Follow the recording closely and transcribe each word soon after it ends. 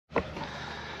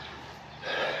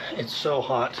It's so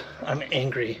hot. I'm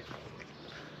angry.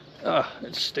 Ugh,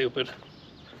 it's stupid.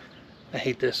 I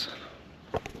hate this.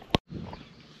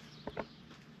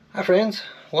 Hi friends,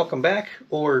 welcome back,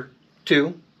 or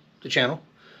to the channel.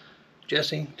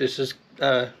 Jesse, this is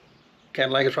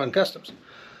Cadillac Run Customs.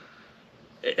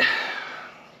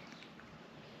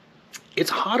 It's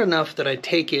hot enough that I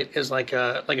take it as like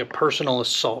a personal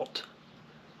assault.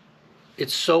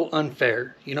 It's so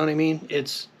unfair, you know what I mean?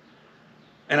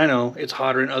 And I know it's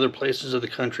hotter in other places of the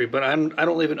country, but I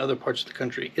don't live in other parts of the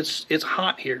country. It's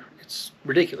hot here. It's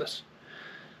ridiculous.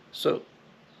 So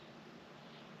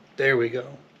there we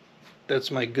go.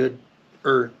 That's my good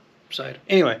side.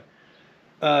 Anyway,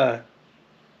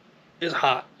 it's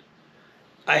hot.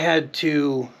 I had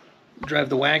to drive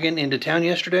the wagon into town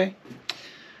yesterday,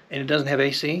 and it doesn't have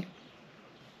AC,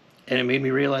 and it made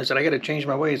me realize that I got to change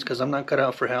my ways because I'm not cut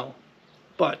out for hell.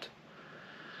 But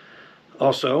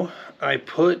also, I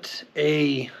put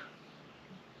a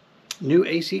new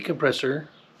AC compressor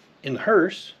in the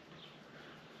hearse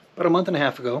about a month and a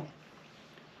half ago,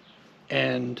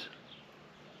 and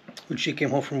when she came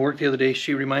home from work the other day,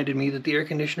 she reminded me that the air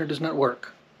conditioner does not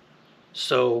work.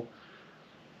 So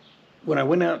when I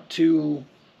went down to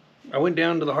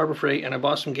the Harbor Freight and I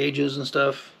bought some gauges and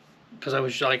stuff, because I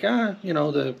was like, you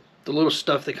know, the little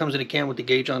stuff that comes in a can with the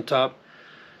gauge on top,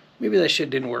 maybe that shit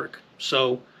didn't work.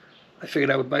 So I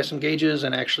figured I would buy some gauges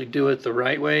and actually do it the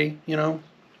right way, you know.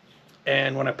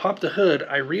 And when I popped the hood,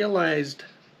 I realized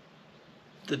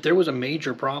that there was a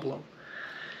major problem.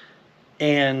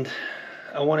 And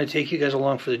I want to take you guys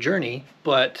along for the journey,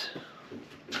 but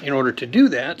in order to do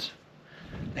that,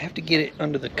 I have to get it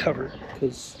under the cover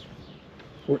because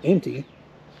we're empty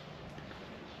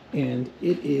and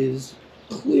it is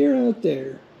clear out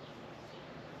there.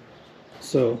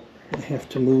 So I have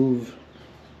to move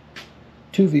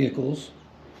two vehicles,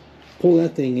 pull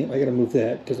that thing in. I gotta move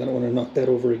that because I don't want to knock that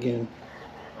over again.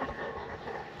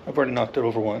 I've already knocked it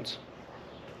over once,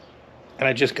 and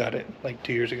I just got it like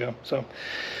 2 years ago, so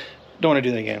don't want to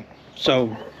do that again.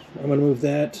 So I'm gonna move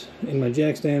that in my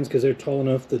jack stands because they're tall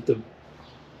enough that the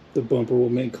bumper will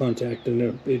make contact,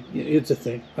 and it's a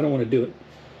thing. I don't want to do it,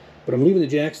 but I'm leaving the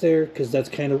jacks there because that's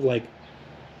kind of like,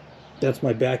 that's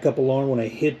my backup alarm. When I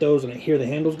hit those and I hear the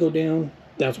handles go down,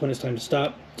 that's when it's time to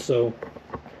stop. So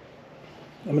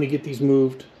I'm gonna get these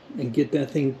moved and get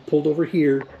that thing pulled over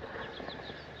here,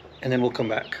 and then we'll come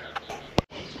back.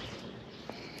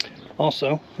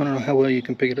 Also, I don't know how well you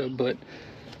can pick it up, but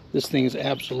this thing is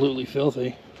absolutely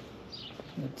filthy.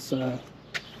 It's don't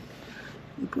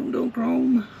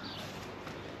chrome.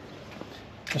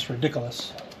 That's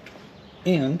ridiculous.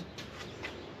 And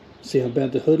see how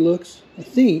bad the hood looks? I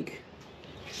think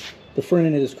the front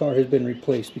end of this car has been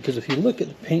replaced, because if you look at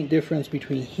the paint difference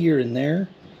between here and there,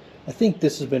 I think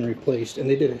this has been replaced, and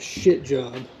they did a shit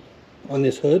job on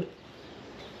this hood.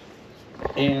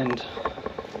 And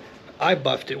I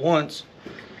buffed it once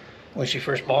when she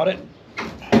first bought it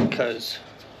because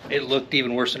it looked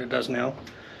even worse than it does now.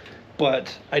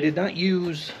 But I did not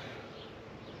use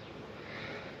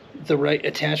the right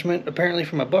attachment apparently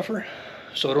for my buffer,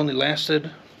 so it only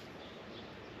lasted,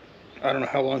 I don't know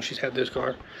how long she's had this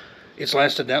car. It's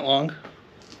lasted that long.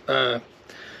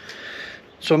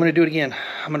 So I'm gonna do it again.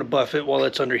 I'm gonna buff it while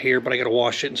it's under here, but I gotta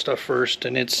wash it and stuff first,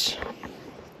 and it's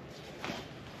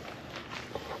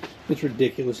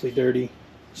ridiculously dirty.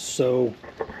 So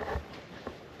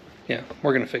yeah,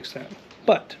 we're gonna fix that.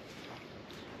 But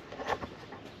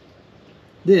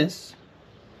this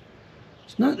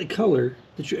is not the color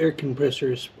that your air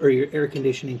compressor is, or your air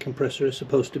conditioning compressor is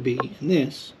supposed to be. And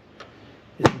this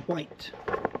is white.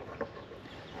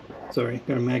 Sorry,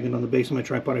 got a magnet on the base of my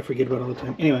tripod I forget about all the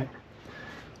time. Anyway,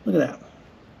 look at that.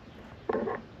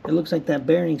 It looks like that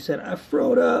bearing said, I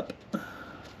froed up. I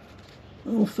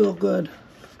don't feel good.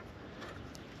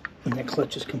 And that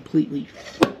clutch is completely,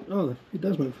 oh, it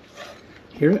does move.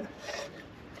 Hear it?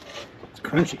 It's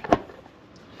crunchy.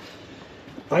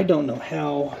 I don't know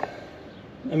how,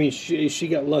 I mean, she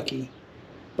got lucky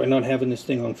by not having this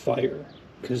thing on fire,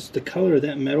 because the color of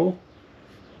that metal,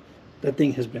 that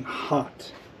thing has been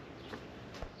hot.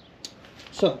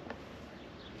 So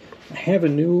I have a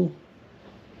new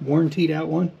warrantied out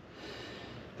one.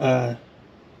 I'm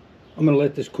going to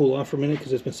let this cool off for a minute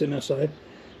because it's been sitting outside,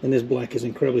 and this black is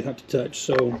incredibly hot to touch.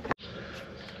 So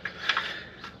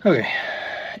okay,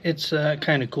 it's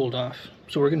kind of cooled off.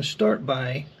 So we're going to start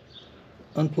by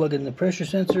unplugging the pressure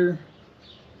sensor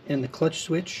and the clutch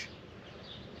switch,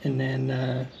 and then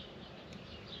I'm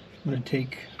going to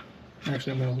take,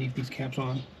 actually I'm going to leave these caps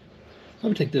on. I'm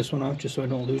going to take this one off just so I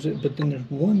don't lose it, but then there's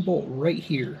one bolt right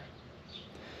here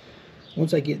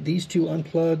Once I get these two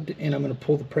unplugged and I'm going to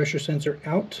pull the pressure sensor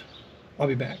out, I'll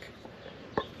be back.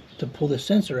 To pull the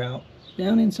sensor out,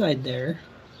 down inside there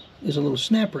is a little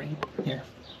snap ring. Here.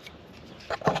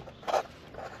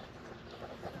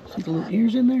 See the little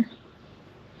ears in there?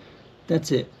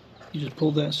 That's it. You just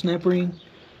pull that snap ring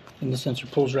and the sensor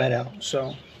pulls right out.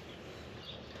 So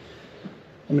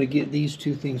I'm going to get these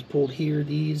two things pulled here,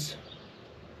 these,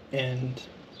 and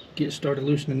get started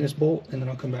loosening this bolt, and then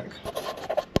I'll come back.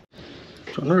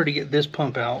 So in order to get this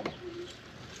pump out,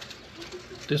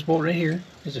 this bolt right here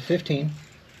is a 15.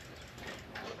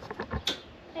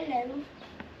 Hello.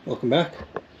 Welcome back.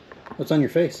 What's on your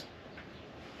face?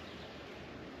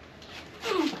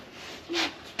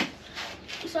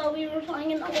 So we were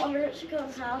playing in the water at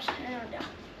Chico's house, and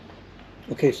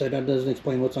Okay, so that doesn't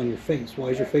explain what's on your face. Why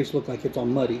does your face look like it's all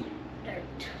muddy?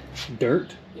 dirt.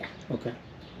 Dirt? Yeah. Okay.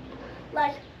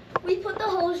 Like, we put the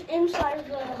hose inside of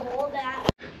the hole that...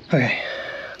 Okay,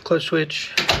 clutch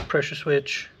switch, pressure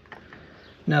switch.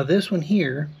 Now this one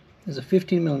here is a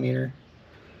 15 millimeter.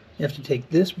 You have to take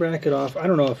this bracket off. I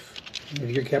don't know if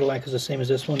your Cadillac is the same as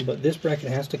this one, but this bracket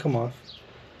has to come off.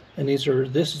 And this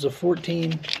is a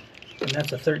 14, and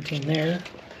that's a 13 there.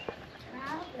 Can I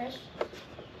have this?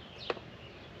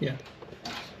 Yeah.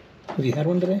 Have you had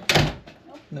one today?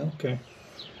 Nope. No? Okay.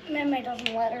 Mama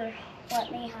doesn't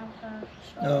let me have her.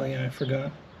 So. Oh yeah, I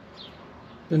forgot.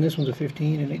 Then this one's a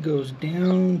 15, and it goes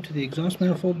down to the exhaust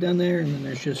manifold down there, and then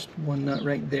there's just one nut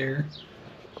right there.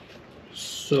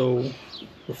 So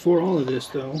before all of this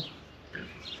though,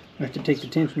 I have to take the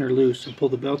tensioner loose and pull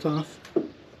the belt off,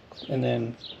 and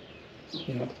then,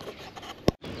 you know,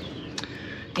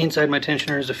 inside my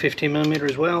tensioner is a 15 millimeter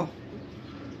as well.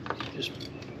 Just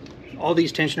all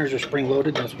these tensioners are spring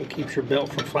loaded. That's what keeps your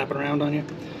belt from flapping around on you.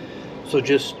 So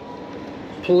just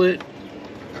pull it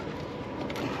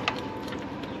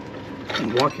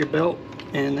and walk your belt,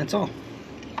 and that's all.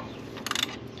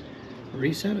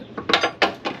 Reset it.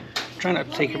 Try not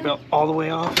to take your belt all the way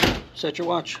off. Set your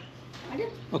watch. I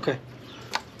did. Okay.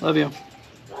 Love you.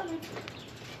 Love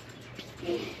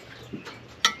you.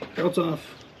 Belt's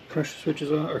off. Pressure switch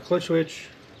is off, or clutch switch.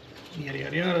 Yada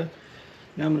yada yada.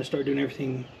 Now I'm going to start doing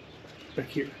everything back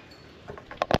here.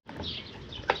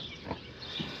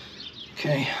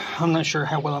 Okay, I'm not sure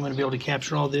how well I'm going to be able to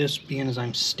capture all this, being as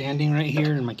I'm standing right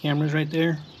here and my camera's right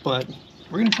there, but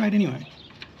we're going to try it anyway.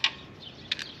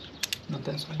 Not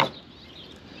that size.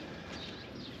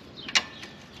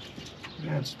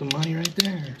 That's the money right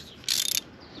there.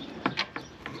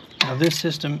 Now this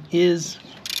system is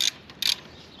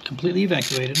completely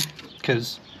evacuated,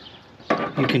 because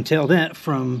you can tell that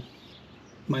from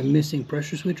my missing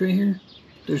pressure switch right here.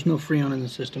 There's no freon in the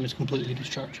system, it's completely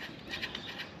discharged.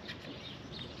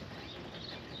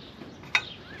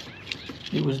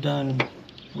 It was done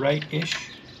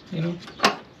right-ish, you know.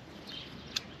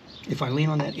 If I lean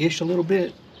on that ish a little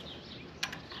bit,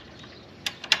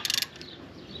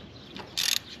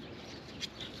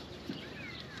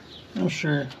 I'm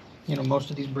sure, you know, most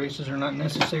of these braces are not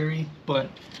necessary, but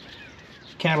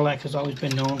Cadillac has always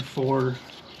been known for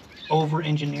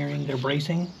over-engineering their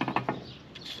bracing.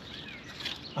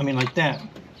 I mean, like that.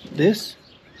 This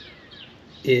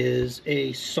is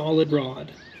a solid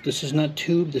rod. This is not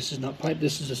tube, this is not pipe,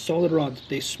 this is a solid rod that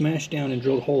they smashed down and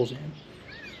drilled holes in.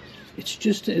 It's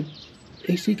just an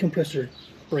AC compressor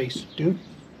brace, dude.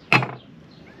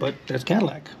 But that's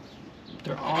Cadillac.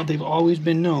 They've always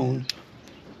been known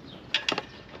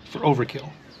for overkill.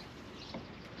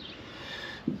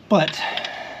 But,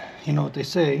 you know what they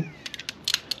say,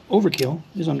 overkill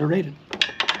is underrated.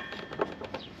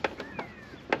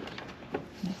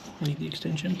 I need the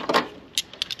extension.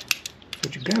 That's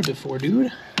what you grabbed it for,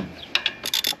 dude.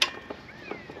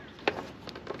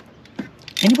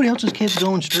 Anybody else's kids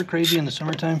going stir crazy in the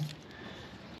summertime?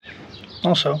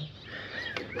 Also,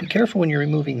 be careful when you're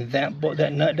removing that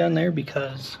nut down there,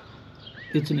 because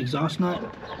it's an exhaust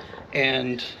nut,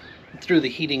 and through the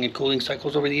heating and cooling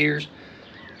cycles over the years,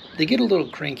 they get a little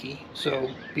cranky.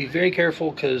 So be very careful,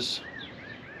 because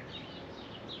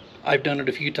I've done it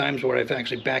a few times where I've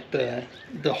actually backed the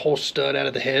whole stud out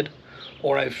of the head,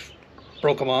 or I've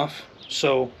broke them off.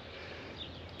 So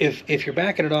if you're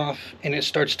backing it off and it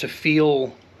starts to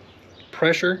feel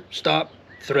pressure, stop,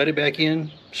 thread it back in,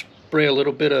 spray a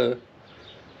little bit of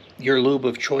your lube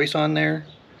of choice on there,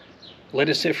 let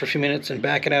it sit for a few minutes and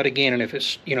back it out again. And if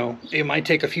it's, you know, it might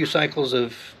take a few cycles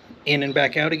of in and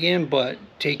back out again, but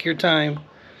take your time.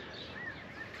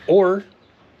 Or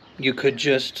you could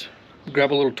just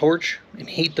grab a little torch and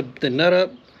heat the nut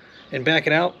up and back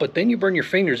it out, but then you burn your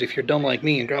fingers if you're dumb like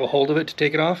me and grab a hold of it to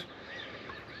take it off.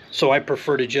 So I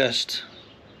prefer to just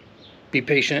be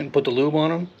patient and put the lube on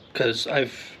them because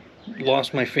I've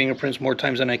lost my fingerprints more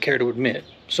times than I care to admit.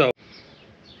 So,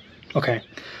 okay,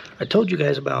 I told you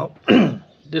guys about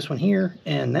this one here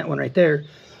and that one right there,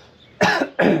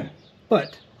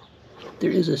 but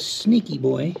there is a sneaky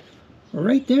boy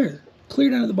right there, clear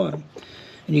down at the bottom,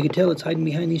 and you can tell it's hiding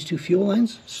behind these two fuel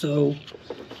lines. So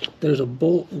there's a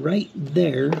bolt right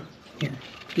there. Here,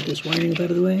 get this wiring out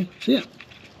of the way. So yeah,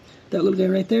 that little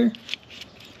guy right there,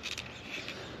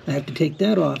 I have to take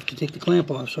that off to take the clamp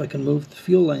off so I can move the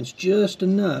fuel lines just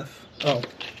enough. Oh,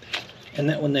 and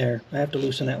that one there, I have to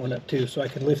loosen that one up too so I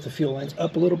can lift the fuel lines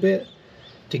up a little bit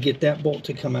to get that bolt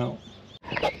to come out.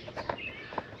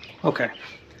 Okay,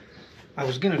 I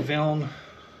was gonna film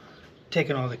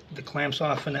taking all the clamps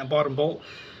off in that bottom bolt,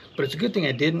 but it's a good thing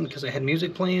I didn't, because I had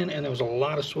music playing and there was a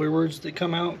lot of swear words that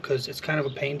come out because it's kind of a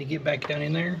pain to get back down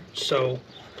in there. So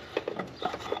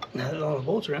now that all the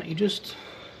bolts are out, you just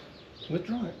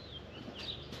withdraw it.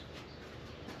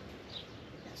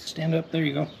 Stand up, there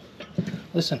you go.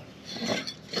 Listen.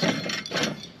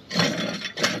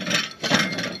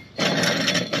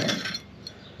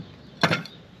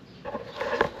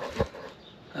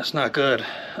 That's not good.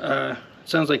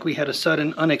 Sounds like we had a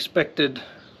sudden, unexpected,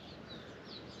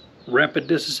 rapid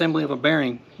disassembly of a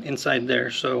bearing inside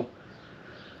there, so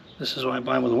this is why I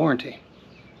buy with a warranty.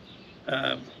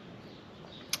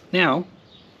 Now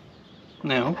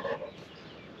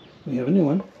we have a new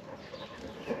one.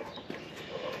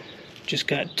 Just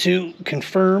got to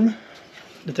confirm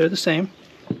that they're the same.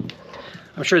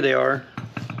 I'm sure they are,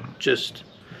 just,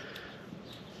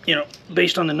 you know,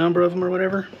 based on the number of them or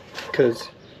whatever, because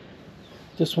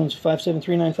this one's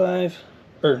 57395,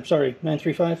 or sorry,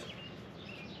 935.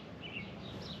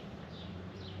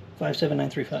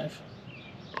 57935.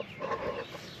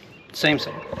 Same.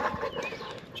 So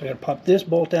I gotta pop this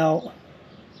bolt out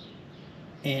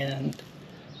and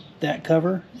that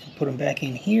cover and put them back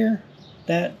in here.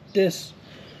 This,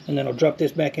 and then I'll drop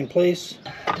this back in place.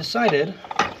 I decided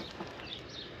that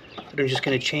I'm just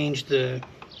going to change the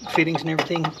fittings and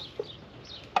everything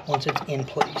once it's in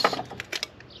place.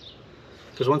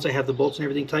 Because once I have the bolts and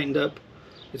everything tightened up,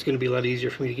 it's going to be a lot easier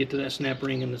for me to get to that snap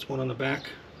ring and this one on the back.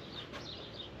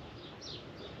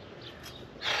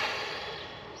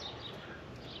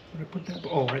 Where did I put that?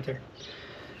 Oh, right there.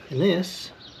 And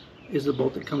this is the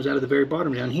bolt that comes out of the very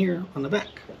bottom down here on the back.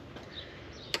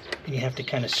 And you have to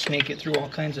kind of snake it through all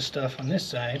kinds of stuff on this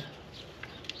side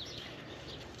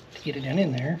to get it down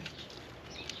in there.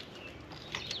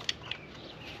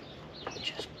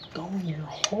 Just go in your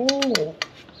hole.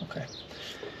 Okay.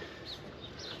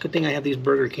 Good thing I have these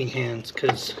Burger King hands,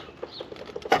 because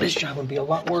this job would be a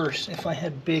lot worse if I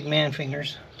had big man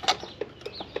fingers.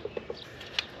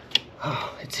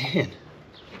 Oh, it's in.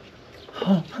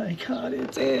 Oh my God,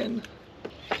 it's in.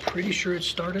 Pretty sure it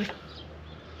started.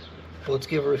 Well, let's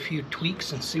give her a few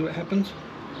tweaks and see what happens.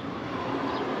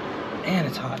 Man,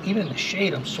 it's hot. Even in the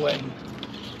shade, I'm sweating.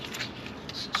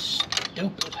 This is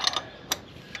stupid.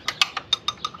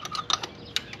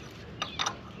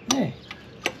 Hey,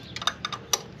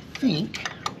 I think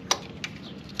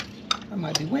I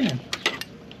might be winning.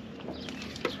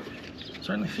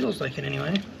 Certainly feels like it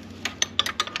anyway.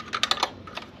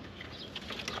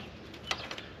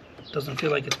 Doesn't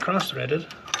feel like it's cross-threaded,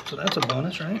 so that's a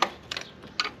bonus, right?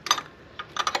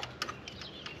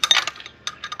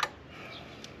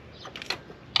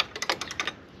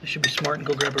 I should be smart and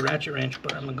go grab a ratchet wrench,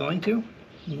 but I'm going to?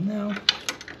 No.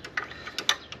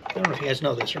 I don't know if you guys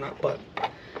know this or not, but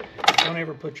don't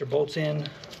ever put your bolts in,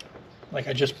 like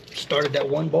I just started that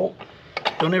one bolt.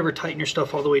 Don't ever tighten your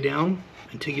stuff all the way down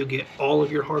until you get all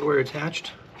of your hardware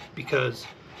attached, because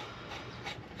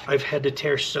I've had to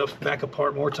tear stuff back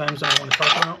apart more times than I want to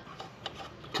talk about,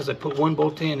 because I put one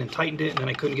bolt in and tightened it and then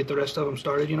I couldn't get the rest of them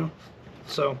started, you know?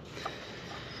 So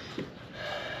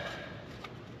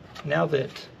now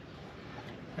that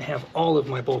I have all of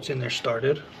my bolts in there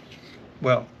started,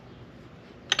 well,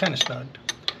 kind of snugged.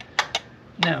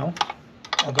 Now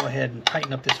I'll go ahead and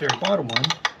tighten up this very bottom one.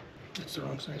 That's the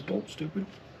wrong size bolt, stupid.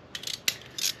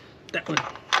 That one.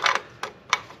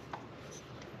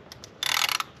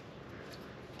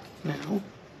 Now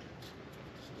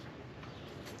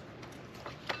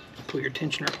pull your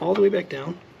tensioner all the way back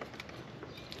down.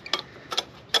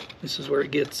 This is where it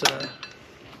gets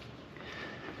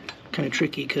kind of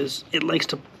tricky, because it likes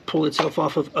to pull itself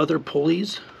off of other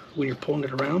pulleys when you're pulling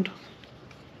it around.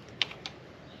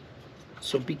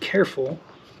 So be careful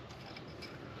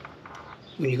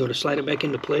when you go to slide it back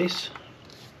into place.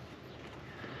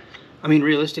 I mean,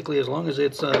 realistically, as long as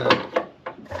it's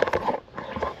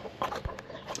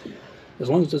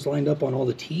lined up on all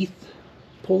the teeth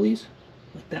pulleys,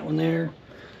 like that one there,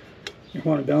 your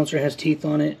Hornet balancer has teeth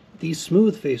on it, these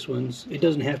smooth face ones, it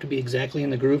doesn't have to be exactly in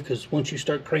the groove, because once you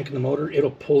start cranking the motor,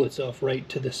 it'll pull itself right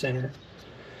to the center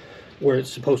where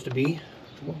it's supposed to be.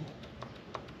 Well,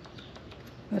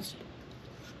 that's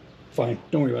fine,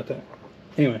 don't worry about that.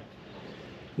 Anyway,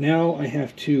 now I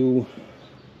have to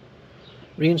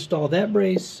reinstall that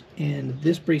brace and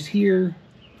this brace here.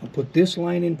 I'll put this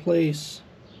line in place.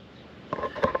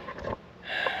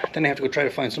 Then I have to go try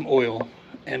to find some oil,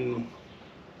 and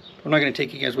I'm not going to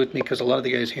take you guys with me because a lot of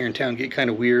the guys here in town get kind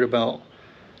of weird about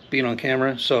being on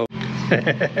camera, so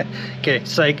okay,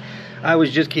 psych, I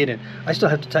was just kidding. I still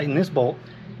have to tighten this bolt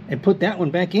and put that one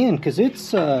back in, because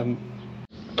it's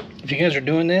if you guys are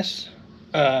doing this,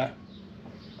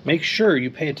 make sure you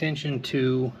pay attention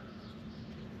to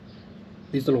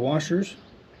these little washers.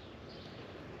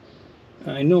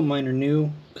 I know mine are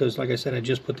new because, like I said, I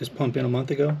just put this pump in a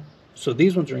month ago, so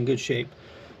these ones are in good shape,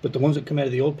 but the ones that come out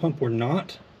of the old pump were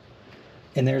not.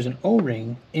 And there's an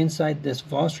O-ring inside this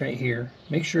Voss right here.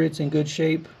 Make sure it's in good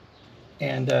shape.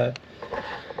 And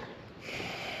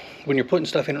when you're putting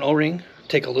stuff in an O-ring,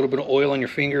 take a little bit of oil on your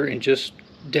finger and just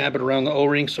dab it around the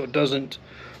O-ring so it doesn't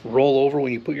roll over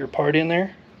when you put your part in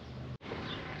there.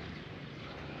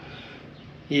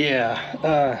 Yeah,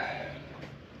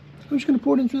 I was going to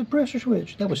pour it in through the pressure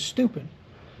switch. That was stupid,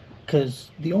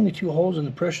 because the only two holes in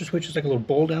the pressure switch is like a little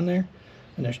bowl down there.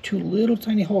 And there's two little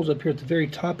tiny holes up here at the very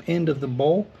top end of the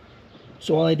bowl.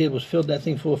 So all I did was filled that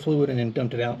thing full of fluid and then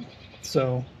dumped it out.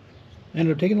 So I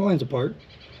ended up taking the lines apart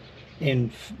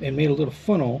and made a little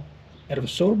funnel out of a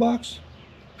soda box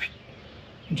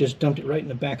and just dumped it right in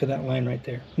the back of that line right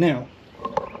there. Now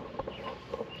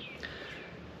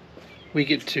we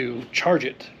get to charge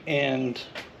it, and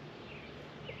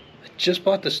I just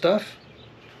bought the stuff.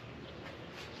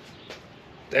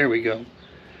 There we go.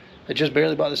 I just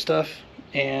barely bought the stuff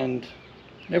and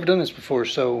never done this before,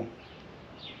 so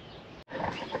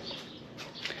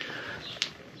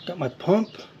got my pump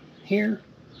here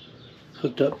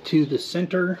hooked up to the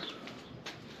center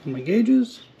of my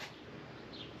gauges,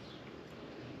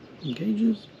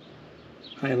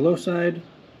 high and low side.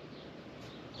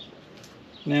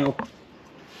 Now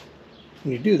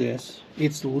when you do this,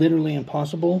 it's literally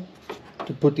impossible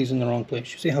to put these in the wrong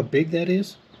place. You see how big that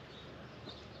is?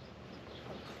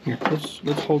 Here,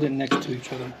 let's hold it next to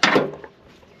each other.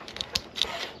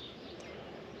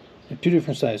 They're two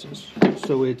different sizes,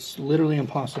 so it's literally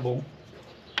impossible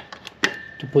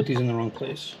to put these in the wrong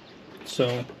place.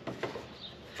 So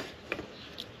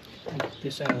get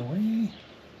this out of the way.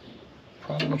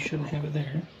 Probably shouldn't have it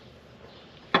there.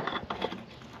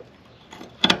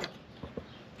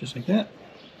 Just like that.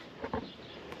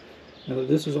 Now that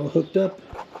this is all hooked up,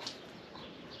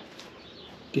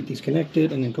 get these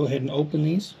connected, and then go ahead and open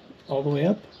these all the way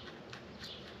up.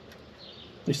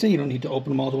 They say you don't need to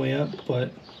open them all the way up,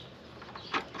 but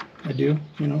I do,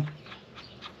 you know,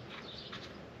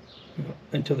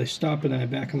 until they stop, and then I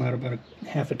back them out about a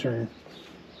half a turn.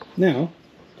 Now,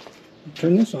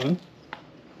 turn this on.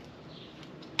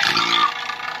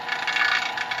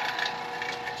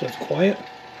 So it's quiet.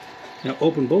 Now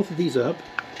open both of these up.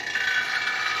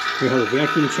 We have the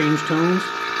vacuum change tones.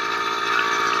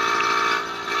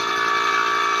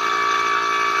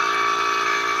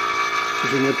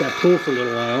 You can let that pull for a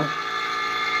little while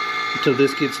until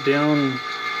this gets down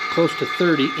close to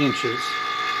 30 inches.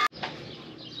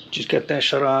 Just got that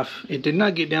shut off. It did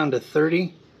not get down to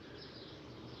 30,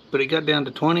 but it got down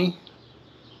to 20,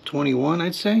 21,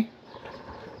 I'd say.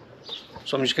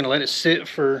 So I'm just going to let it sit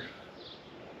for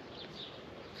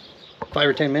 5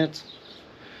 or 10 minutes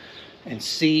and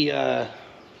see if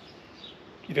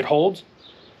it holds.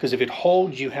 Because if it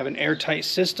holds, you have an airtight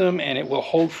system and it will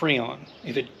hold Freon.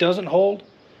 If it doesn't hold,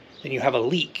 then you have a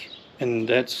leak, and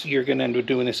that's, you're going to end up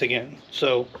doing this again.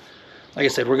 So, like I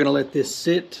said, we're going to let this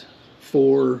sit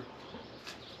for,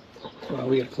 well,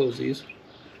 we got to close these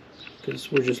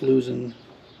because we're just losing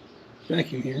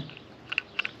vacuum here.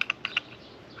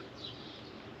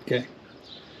 Okay,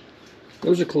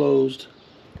 those are closed.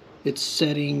 It's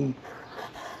setting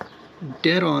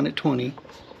dead on at 20.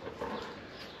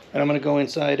 And I'm going to go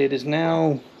inside. It is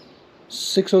now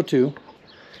 6:02,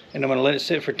 and I'm going to let it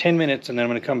sit for 10 minutes, and then I'm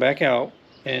going to come back out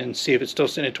and see if it's still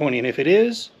sitting at 20. And if it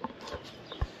is,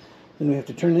 then we have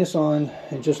to turn this on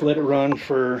and just let it run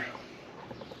for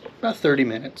about 30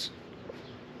 minutes.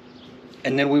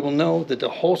 And then we will know that the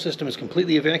whole system is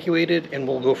completely evacuated, and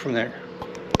we'll go from there.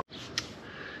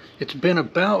 It's been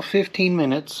about 15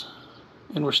 minutes,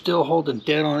 and we're still holding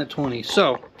dead on at 20.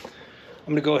 So I'm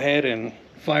going to go ahead and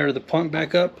fire the pump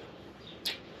back up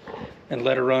and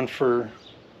let it run for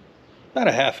about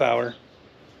a half hour.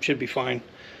 Should be fine.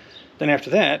 Then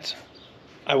after that,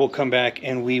 I will come back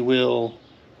and we will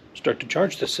start to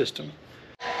charge the system.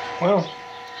 Well,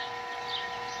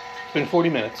 it's been 40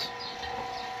 minutes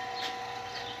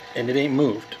and it ain't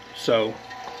moved. So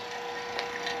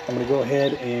I'm going to go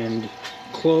ahead and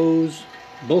close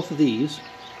both of these.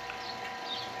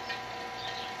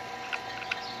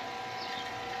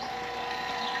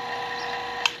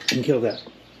 And kill that.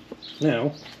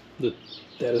 Now that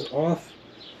is off,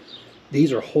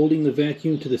 these are holding the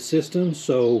vacuum to the system,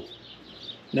 so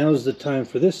now is the time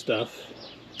for this stuff.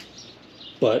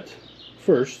 But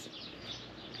first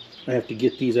I have to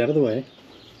get these out of the way,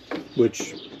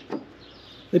 which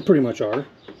they pretty much are.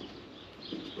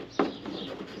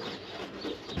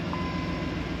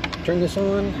 Turn this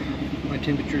on. My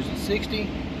temperature is at 60,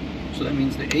 so that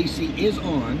means the AC is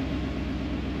on.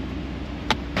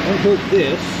 Unhook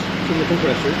this from the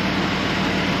compressor.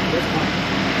 That's hot.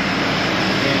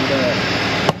 And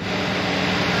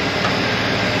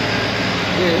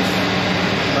this,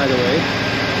 by the way,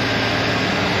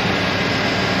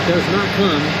 does not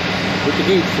come with the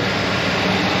gauge set.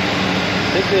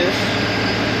 Take this.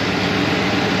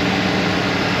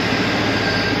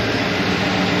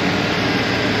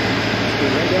 Go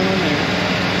right down on there.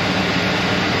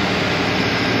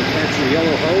 Attach your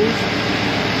yellow hose.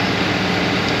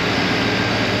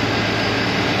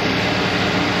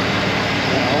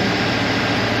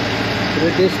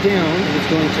 Put this down, and it's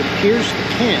going to pierce the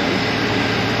can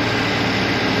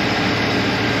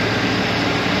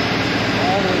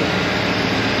all the way up.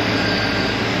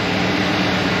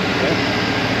 Okay.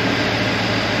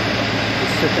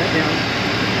 Just set that down.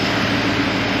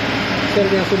 Set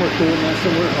it down somewhere cool, not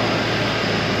somewhere hot.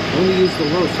 Only use the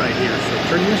low side here, so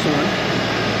turn this on.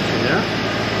 See that?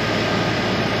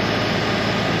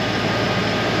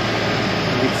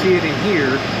 You can see it in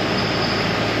here.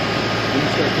 When you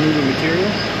start moving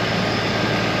material,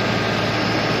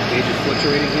 the gauge is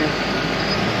fluctuating here.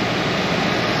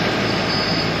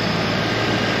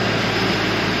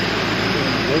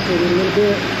 Rotate it a little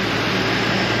bit.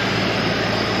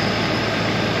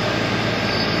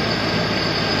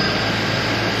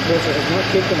 Compressor has not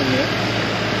kicked on yet,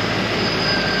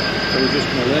 so we're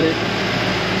just going to let it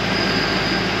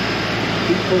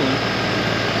keep pulling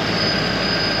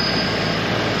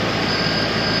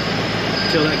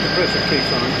until that compressor kicks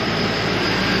on.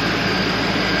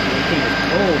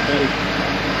 Oh, buddy.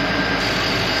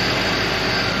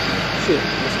 Shit,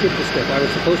 I skipped a step. I was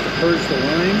supposed to purge the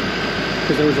line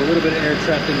because there was a little bit of air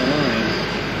trapped in the line,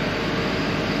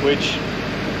 which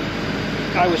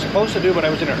I was supposed to do, but I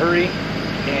was in a hurry,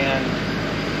 and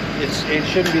it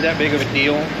shouldn't be that big of a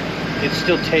deal. It's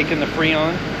still taking the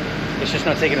Freon. It's just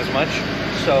not taking as much.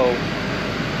 So,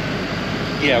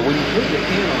 yeah, when you put the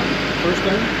can on first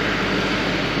time,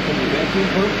 from the vacuum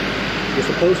pump, you're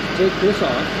supposed to take this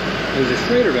off. There's a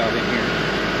Schrader valve in here.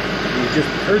 And you just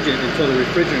purge it until the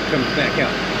refrigerant comes back out.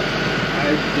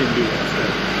 I didn't do that stuff.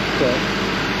 So,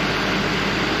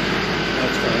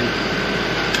 that's fine.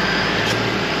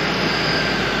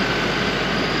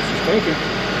 Just take it.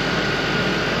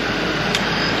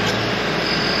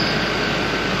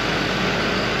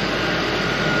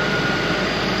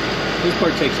 This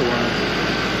part takes a while.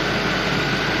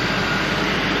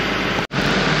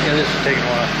 This is taking a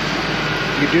while.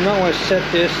 You do not want to set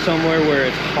this somewhere where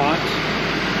it's hot,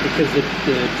 because the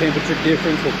temperature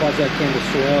difference will cause that can to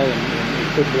swell and it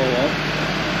could blow up.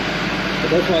 But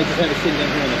that's why I just had it sitting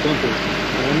down here on the bumper.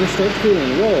 And when this starts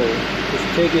feeling low, just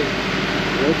take it,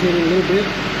 rotate it a little bit.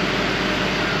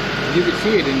 You can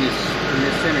see it in this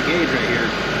center gauge right here.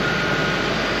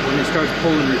 When it starts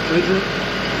pulling refrigerant,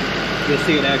 you'll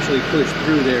see it actually push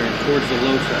through there and towards the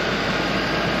low side.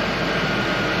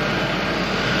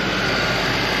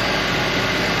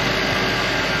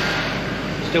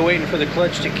 Still waiting for the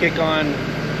clutch to kick on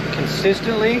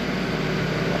consistently.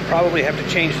 I'll probably have to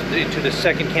change it to the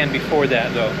second can before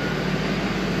that though.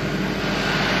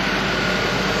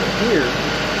 Here,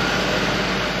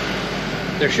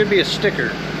 there should be a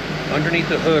sticker underneath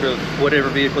the hood of whatever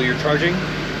vehicle you're charging.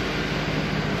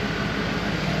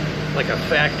 Like a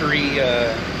factory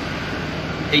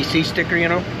AC sticker, you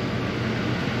know?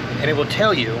 And it will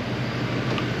tell you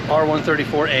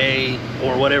R134A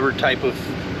or whatever type of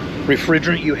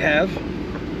refrigerant you have.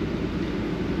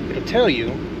 It'll tell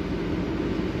you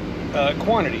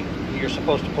quantity you're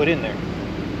supposed to put in there.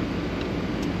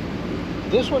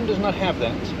 This one does not have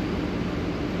that.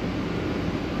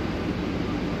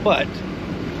 But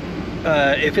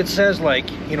if it says like,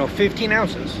 you know, 15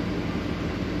 ounces,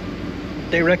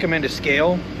 they recommend a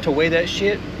scale to weigh that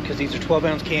shit, because these are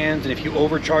 12-ounce cans, and if you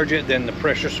overcharge it, then the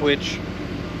pressure switch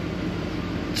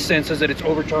senses that it's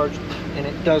overcharged, and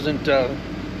it doesn't allow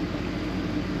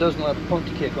the pump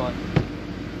to kick on.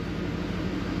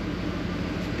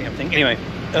 damn thing. Anyway,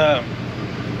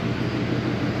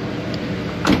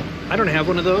 I don't have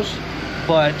one of those,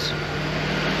 but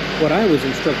what I was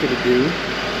instructed to do,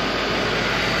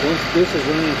 once this is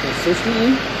running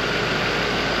consistently,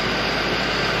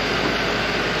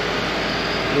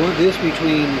 you want this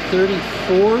between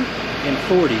 34 and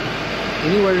 40.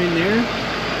 Anywhere in there,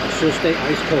 she'll stay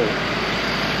ice cold.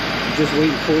 Just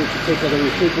waiting for it to take all the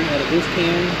refrigerant out of this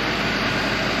can,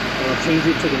 and I'll change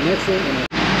it to the next one, and it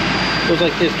goes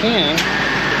like this can,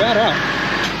 bad out.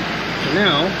 So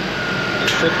now,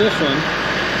 let's put this one,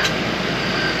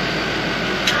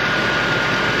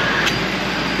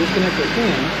 disconnect the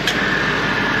can,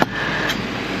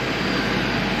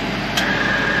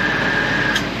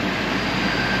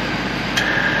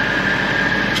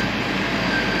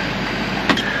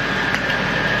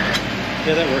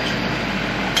 yeah, that works.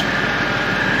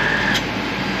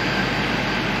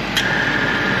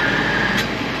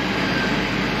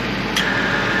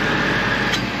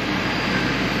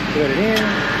 Put it in,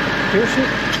 pierce it.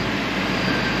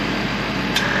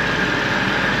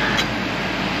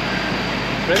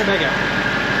 Spread it back out.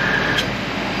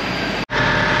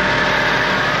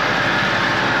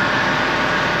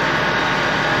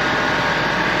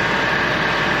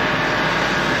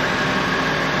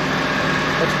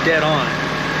 That's dead on.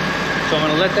 So I'm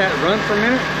going to let that run for a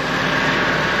minute.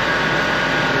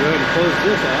 Go ahead and close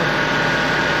this off.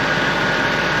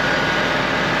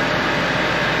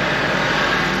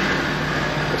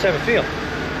 Let's have a feel.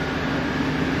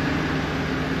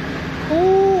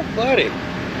 Oh, buddy.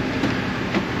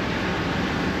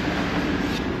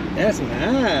 That's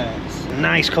nice.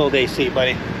 Nice cold AC,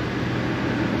 buddy. I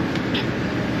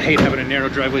hate having a narrow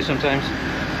driveway sometimes.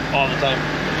 All the time.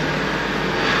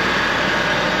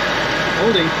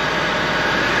 Holding.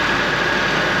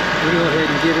 We're going to go ahead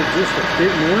and give it just a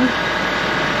bit more.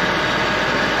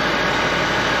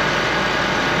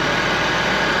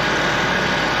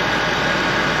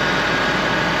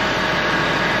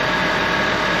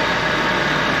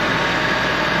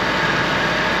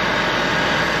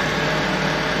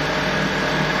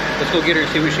 Let's go get her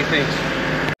and see what she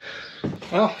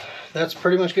thinks. Well, that's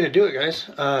pretty much going to do it, guys.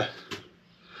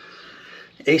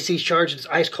 AC's charged, it's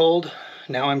ice cold.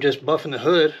 Now I'm just buffing the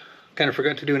hood. Kind of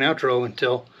forgot to do an outro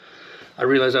until I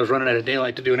realized I was running out of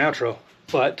daylight to do an outro.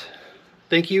 But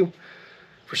thank you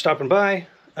for stopping by.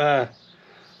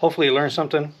 Hopefully you learned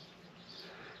something.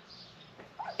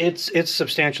 It's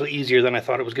substantially easier than I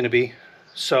thought it was going to be.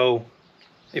 So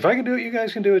if I can do it, you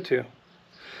guys can do it too.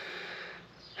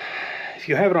 If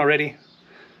you haven't already,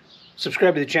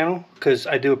 subscribe to the channel because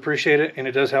I do appreciate it and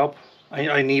it does help.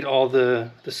 I need all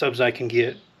the subs I can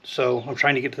get. So I'm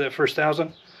trying to get to that first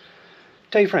 1,000.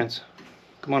 Tell your friends.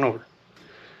 Come on over.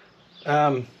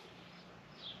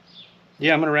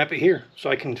 Yeah, I'm going to wrap it here so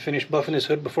I can finish buffing this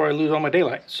hood before I lose all my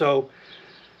daylight. So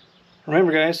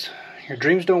remember, guys, your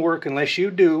dreams don't work unless you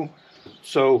do.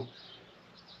 So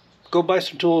go buy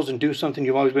some tools and do something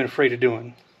you've always been afraid of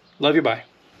doing. Love you, bye.